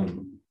 Holland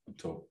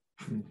tour.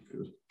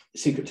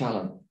 secret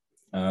talent,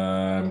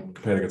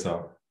 Play the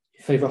guitar.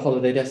 favourite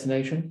holiday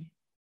destination,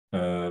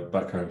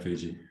 Back home,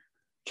 Fiji.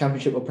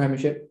 championship or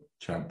premiership,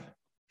 Champ.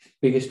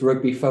 biggest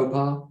rugby faux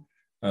pas,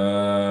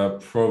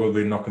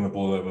 Probably knocking the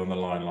ball over on the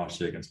line last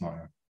year against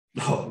Nottingham.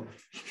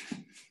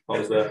 I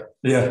was there.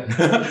 Yeah.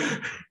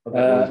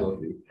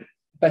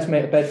 best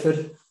mate at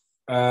Bedford,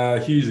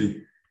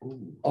 Husey.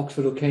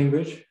 Oxford or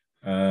Cambridge,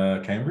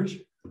 Cambridge.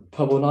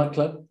 pub or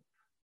nightclub,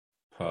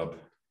 Pub.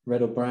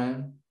 red or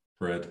brown,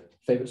 Red.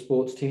 favourite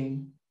sports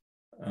team,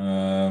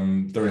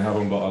 Don't really have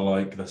one, but I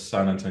like the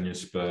San Antonio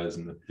Spurs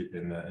in the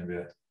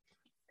NBA.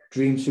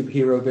 dream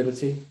superhero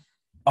ability,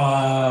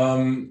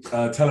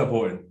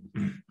 Teleporting.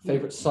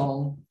 favourite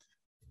song,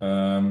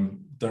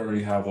 Don't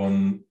really have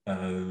one.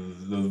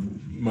 The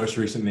most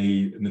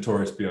recently,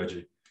 Notorious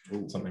B.I.G.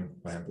 Something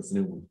by him. That's a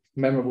new one.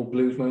 memorable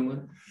blues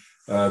moment,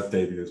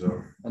 Debut as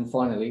well. and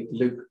finally,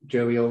 Luke,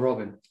 Joey or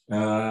Robin.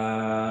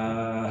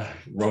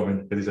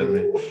 Robin, because he's at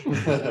me.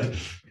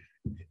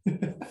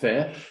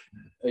 Fair.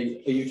 Are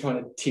you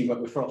trying to team up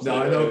with Frost? No,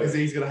 I know, because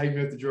he's going to hang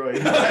me out to dry.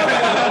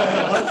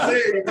 I'm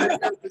saying he's going to hang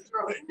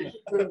me out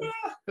to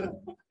dry.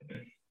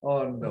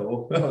 Oh,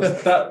 no.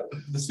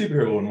 The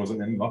superhero one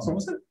wasn't in last one,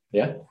 was it?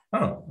 Yeah.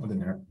 Oh, I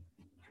didn't hear it.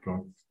 Go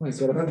on. Well, he's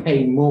got to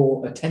pay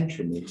more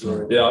attention.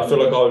 Yeah, I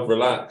feel like I've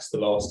relaxed the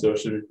last two. I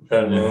should be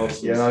preparing my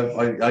answers.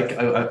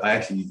 Yeah, I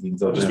actually been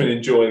I've just been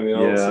enjoying the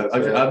answers.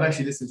 I'm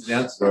actually listening to the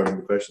answers rather than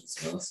the questions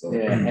now. So.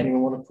 Yeah.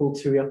 Anyone want to pull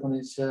Tui up on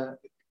his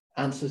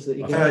answers that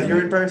you get?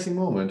 Your embarrassing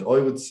moment, I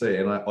would say,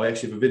 and I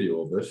actually have a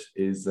video of it,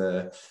 is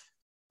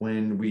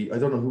when I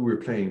don't know who we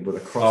were playing, but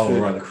a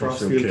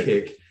crossfield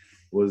kick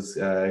was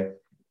like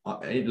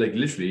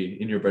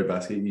literally in your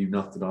breadbasket. You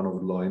knocked it on over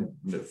the line.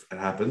 It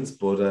happens,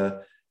 but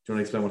do you want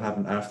to explain what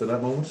happened after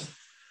that moment?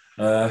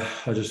 I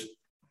just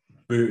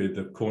booted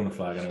the corner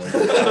flag and I went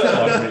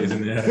 5 meters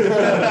in the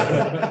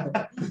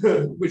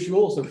air. Which you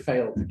also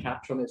failed to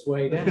catch on its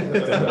way down.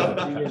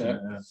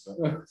 That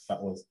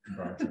was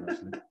embarrassing,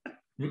 actually.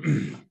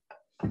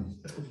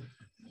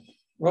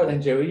 Right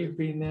then, Joey, you've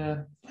been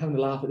having a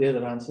laugh at the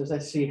other answers.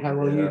 Let's see how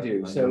well you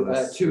do. So,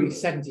 Tui,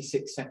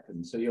 76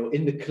 seconds. So you're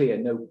in the clear.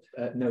 No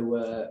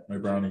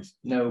brownies.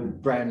 No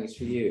brownies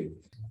for you.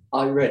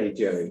 Are you ready,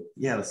 Joey?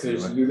 Yeah, let's do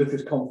Because it. you look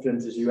as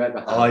confident as you ever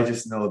have. I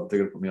just know they're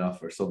going to put me off,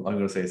 or something. I'm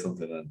going to say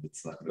something, and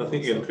it's not going to. I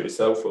think you're going to put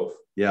yourself off.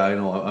 Yeah, I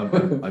know.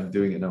 I'm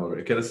doing it now.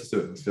 Okay, let's just do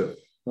it. Let's do it.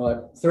 Right,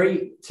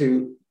 3,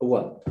 2,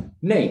 1.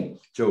 Name,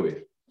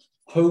 Joey,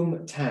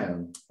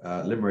 hometown,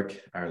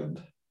 Limerick,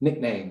 Ireland.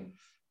 nickname,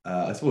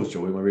 I suppose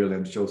Joey. My real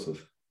name's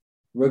Joseph.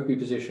 rugby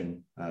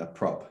position,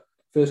 Prop.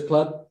 first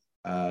club,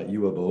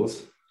 UL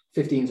Bows.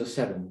 15s or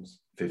 7s,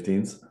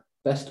 15s.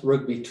 best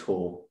rugby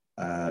tour,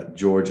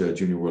 Georgia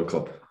Junior World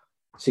Cup.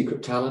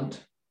 secret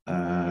talent,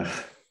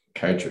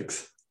 Card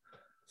tricks.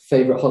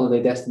 favourite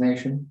holiday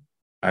destination,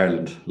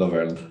 Ireland. Love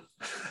Ireland.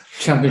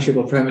 championship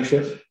or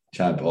premiership,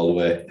 Champ all the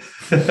way.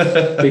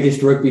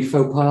 biggest rugby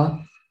faux pas,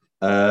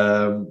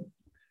 I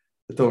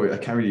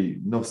can't really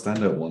no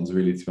standout ones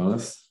really, to be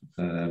honest.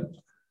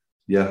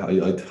 Yeah,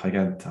 I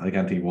can't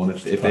think of one.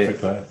 If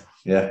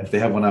they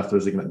have one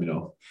afterwards, they can let me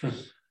know.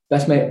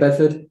 best mate at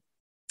Bedford,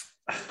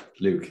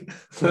 Luke.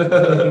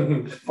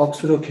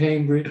 Oxford or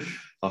Cambridge,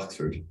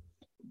 Oxford.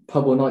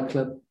 pub or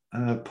nightclub,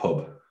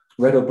 Pub.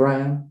 red or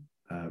brown,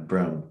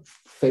 Brown.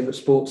 Favourite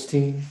sports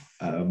team?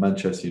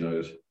 Manchester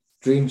United.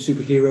 Dream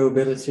superhero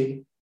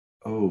ability?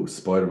 Oh,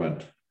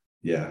 Spider-Man.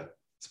 Yeah,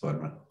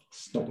 Spider-Man.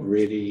 It's not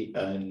really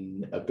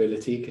an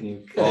ability. Can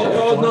you?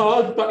 Oh, no,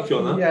 I'll back you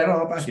on that. Yeah, no,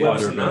 I'll back you.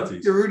 Spider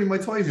abilities. You're ruining my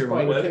time here,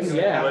 man. Webs.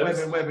 Yeah.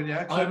 Webbing,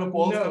 yeah. Climb up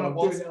walls, climb up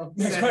walls.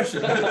 Next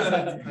question.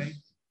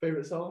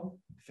 Favourite song?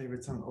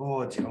 Favorite song?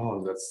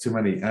 Oh, that's too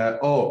many.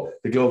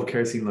 The Globe of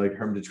Kerosene, like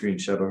Hermitage Green.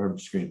 Shout out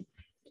Hermitage Green.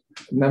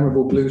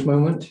 Memorable blues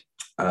moment?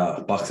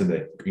 Boxing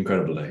Day.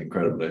 Incredible day.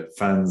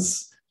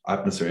 Fans,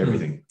 atmosphere,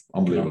 everything.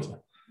 Unbelievable.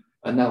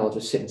 And now I'll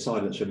just sit in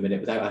silence for a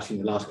minute without asking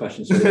the last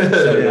question. So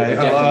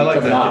I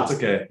like that.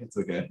 It's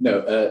okay.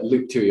 No,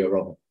 Luke, Tui Uru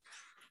Robin.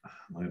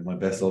 My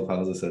best old pal,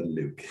 as I said,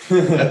 Luke.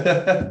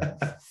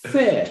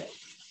 Fair.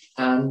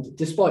 And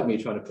despite me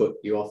trying to put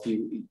you off,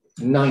 you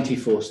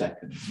 94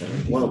 seconds. So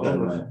well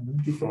done, man.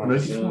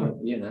 94.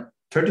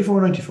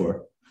 34,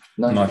 94.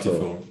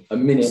 94. A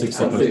minute and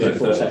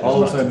 34 seconds. All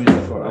the time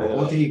 94.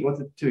 What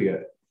did Tui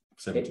get?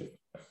 70.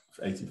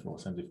 84,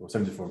 74,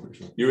 74, I'm pretty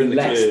sure. You're in the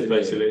Less clear, than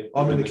basically.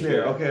 I'm in the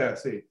clear. Okay, I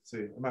see.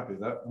 I'm happy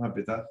with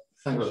that.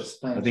 Thanks.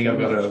 I think I've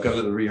got a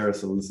little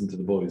rehearsal. Listen to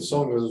the The boys.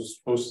 song I was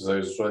supposed to say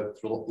was red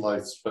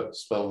light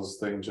spells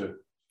danger.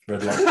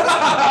 Red light.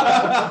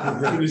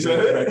 Can you say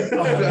it?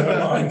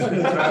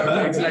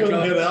 Exactly.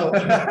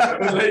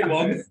 Late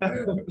one.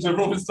 So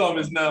Robin's time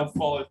is now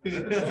 5.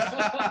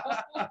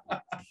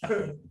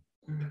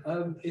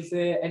 Is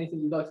there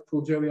anything you'd like to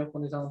pull Joey up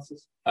on his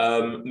answers?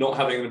 Not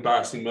having an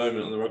embarrassing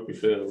moment on the rugby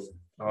field.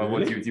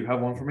 What, do you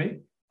have one for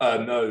me?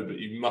 No, but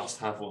you must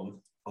have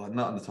one. Oh,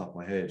 not on the top of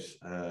my head.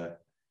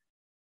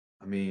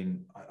 I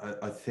mean,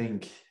 I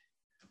think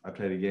I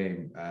played a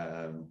game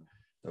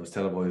that was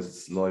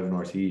televised live in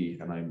RTE,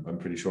 and I'm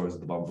pretty sure it was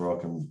at the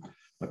Bombarrock, and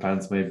my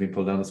pants may have been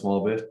pulled down a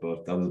small bit,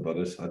 but that was about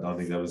it. I don't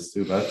think that was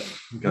too bad.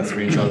 Got a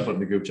screenshot put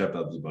in the group chat.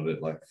 That was about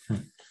it. Like,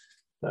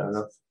 Fair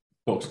enough.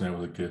 Boxing Day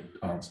was a good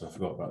answer. I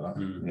forgot about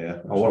that. yeah.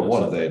 Oh,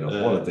 what a day! No,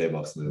 what a day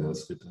Boxing Day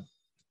was.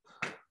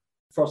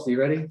 Frosty, you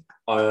ready?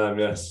 I am,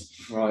 yes.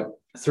 Right.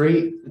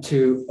 3,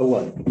 2,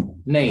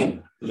 1.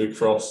 Name. Luke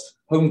Frost.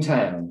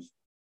 Hometown.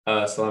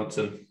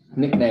 Southampton.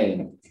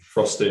 Nickname.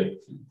 Frosty.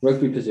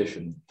 Rugby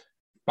position.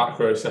 Back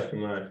row,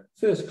 second row.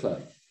 First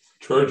club.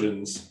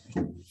 Trojans.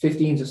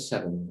 15s or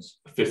 7s.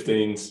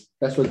 15s.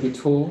 Best rugby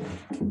tour.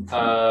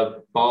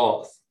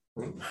 Bath.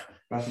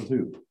 Battle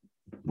 2.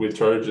 With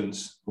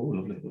Trojans. Oh,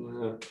 lovely.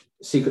 Yeah.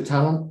 Secret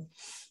talent.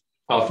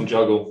 Half and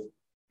juggle.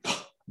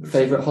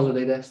 Favourite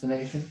holiday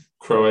destination.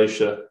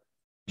 Croatia.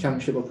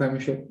 Championship or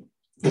Premiership.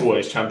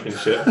 Always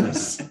championship.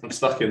 I'm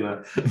stuck in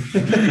there.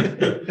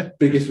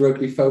 Biggest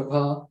rugby faux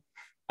pas.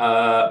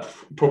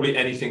 Probably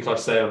anything I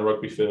say on a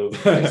rugby field.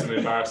 Some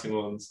embarrassing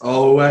ones.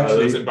 Oh, There was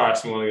an actually,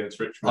 embarrassing one against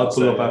Richmond. I'll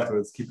pull up so,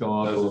 afterwards. Keep going.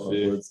 I'll There's pull a up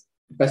few. afterwards.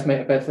 Best mate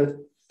at Bedford.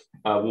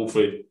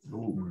 Wolfley.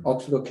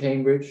 Oxford or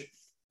Cambridge.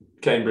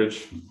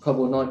 Cambridge. Pub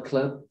or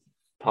nightclub.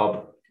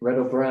 Pub. Red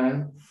or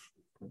brown.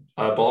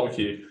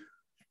 Barbecue.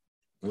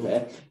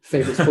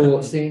 Favourite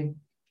sports team.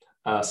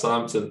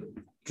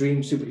 Southampton.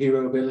 Dream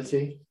superhero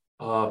ability.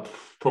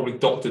 Probably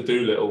Dr.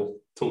 Dolittle.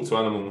 Talk to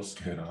animals.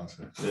 Good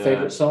answer. Yeah.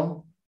 Favourite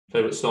song.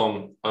 Favourite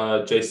song?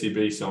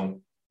 JCB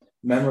song.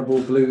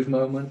 Memorable blues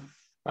moment.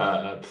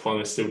 I'm going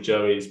to steal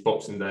Joey's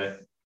Boxing Day.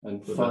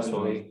 And The best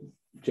finally,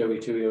 Joey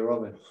Tui Uru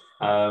Robin.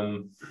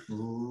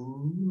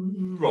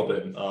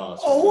 Robin.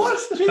 What?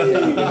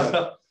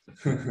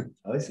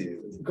 I see.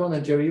 Go on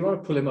then, Joey. You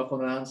want to pull him up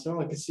on an answer?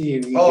 I can see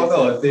you. Oh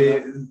no!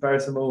 The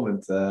embarrassing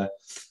moment.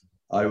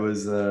 I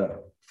was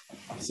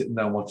sitting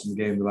down watching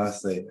the game the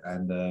last day,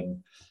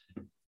 and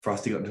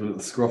Frosty got into a little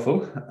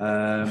scruffle.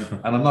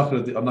 And I'm not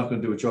going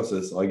to do it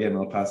justice. So again,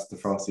 I'll pass it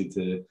to Frosty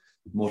to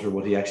mutter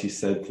what he actually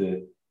said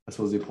to, I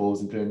suppose, the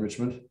opposing player in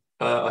Richmond.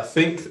 I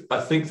think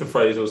the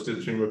phrase was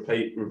that's been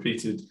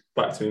repeated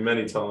back to me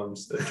many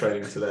times at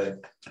training today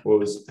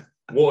was,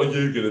 "What are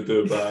you going to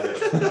do about it?"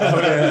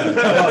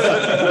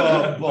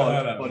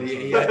 But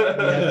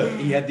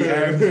he had the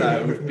arms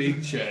out with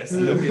big chest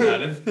looking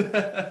at him.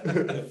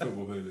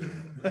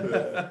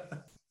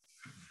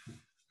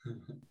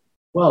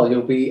 Well,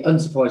 you'll be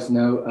unsurprised to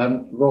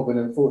know, Robin.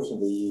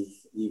 Unfortunately,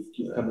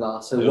 you've come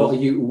last. So,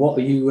 what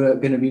are you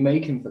going to be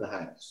making for the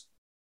house?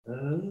 I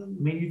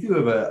mean, you do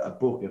have a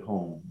book at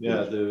home.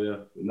 Yeah, I do, yeah.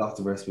 Lots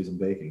of recipes on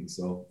baking.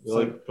 So, You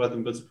like bread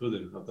and butter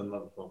pudding? I've done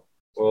that before.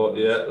 Well,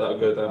 yeah, that'll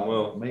go down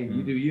well. Mate,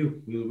 you do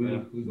you. We'll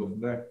go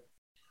from there.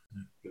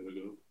 Here we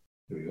go.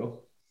 Here we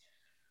go.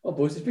 Well,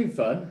 boys, it's been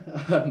fun,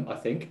 I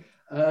think.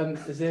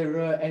 Is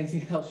there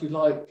anything else you'd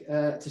like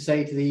to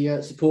say to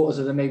the supporters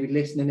that are maybe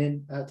listening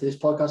in to this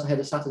podcast ahead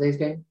of Saturday's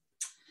game?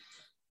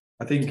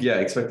 I think, yeah,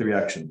 expect the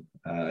reaction.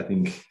 I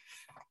think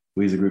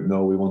we as a group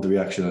know we want the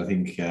reaction. I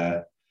think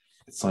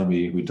it's time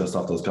we dust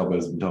off those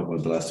cobwebs we've been talking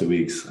about the last 2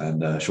 weeks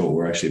and show what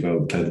we're actually about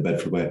and play the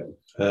Bedford way.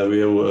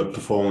 We owe a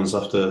performance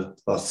after the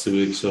last 2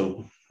 weeks,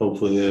 so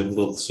hopefully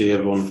we'll see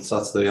everyone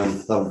Saturday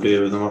and have a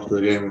beer with them after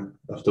the game,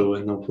 after the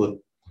win, hopefully.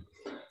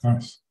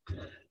 Nice.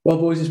 Well,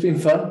 boys, it's been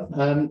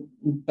fun.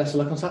 Best of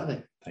luck on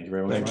Saturday. Thank you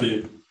very much. Thank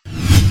you.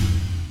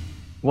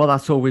 Well,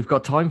 that's all we've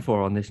got time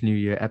for on this New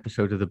Year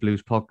episode of the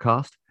Blues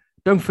Podcast.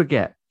 Don't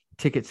forget,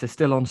 tickets are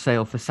still on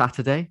sale for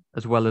Saturday,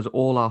 as well as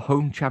all our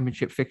home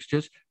championship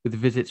fixtures with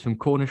visits from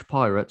Cornish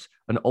Pirates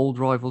and old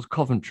rivals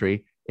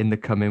Coventry in the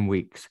coming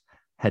weeks.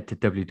 Head to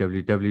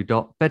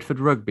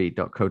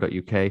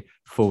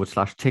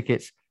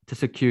www.bedfordrugby.co.uk/tickets to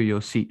secure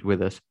your seat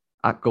with us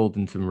at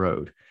Goldington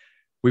Road.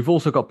 We've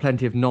also got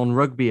plenty of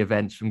non-rugby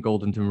events from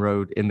Goldington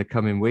Road in the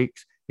coming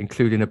weeks,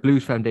 including a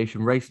Blues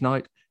Foundation race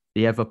night,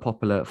 the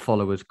ever-popular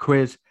Followers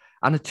Quiz,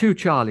 and a Two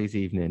Charlies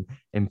evening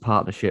in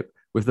partnership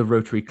with the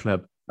Rotary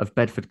Club of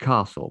Bedford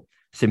Castle.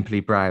 Simply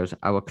browse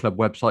our club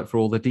website for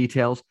all the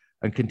details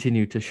and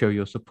continue to show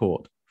your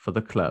support for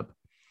the club.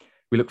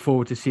 We look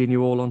forward to seeing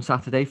you all on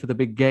Saturday for the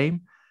big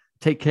game.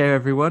 Take care,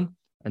 everyone,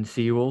 and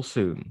see you all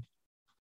soon.